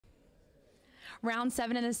Round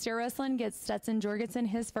 7 in the steer wrestling gets Stetson Jorgensen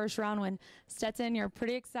his first round win. Stetson, you're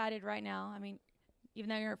pretty excited right now. I mean, even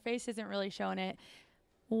though your face isn't really showing it,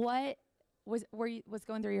 what was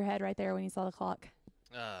going through your head right there when you saw the clock?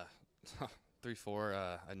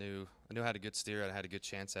 3-4. I knew I had a good steer. I had a good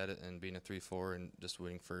chance at it, and being a 3-4 and just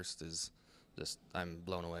winning first is just, I'm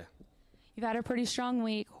blown away. You've had a pretty strong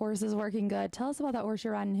week. Horse is working good. Tell us about that horse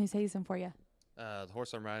you're riding. Who's hazing for you? The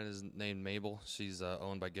horse I'm riding is named Mabel. She's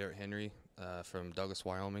owned by Garrett Henry from Douglas,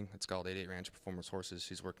 Wyoming. It's called 88 Ranch Performance Horses.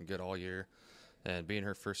 She's working good all year, and being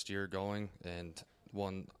her first year going and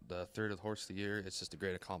won the third of the horse of the year, it's just a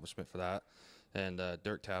great accomplishment for that. And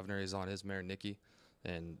Dirk Tavener is on his mare Nikki,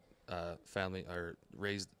 and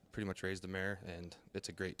pretty much raised the mare, and it's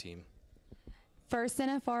a great team. First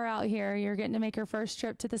NFR out here, you're getting to make your first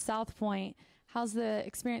trip to the South Point. How's the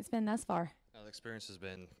experience been thus far? The experience has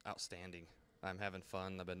been outstanding. I'm having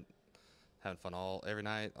fun. I've been having fun every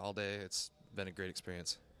night, all day. It's been a great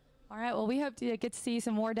experience. All right, well, we hope to get to see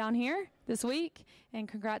some more down here this week, and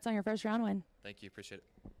congrats on your first round win. Thank you. Appreciate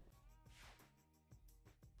it.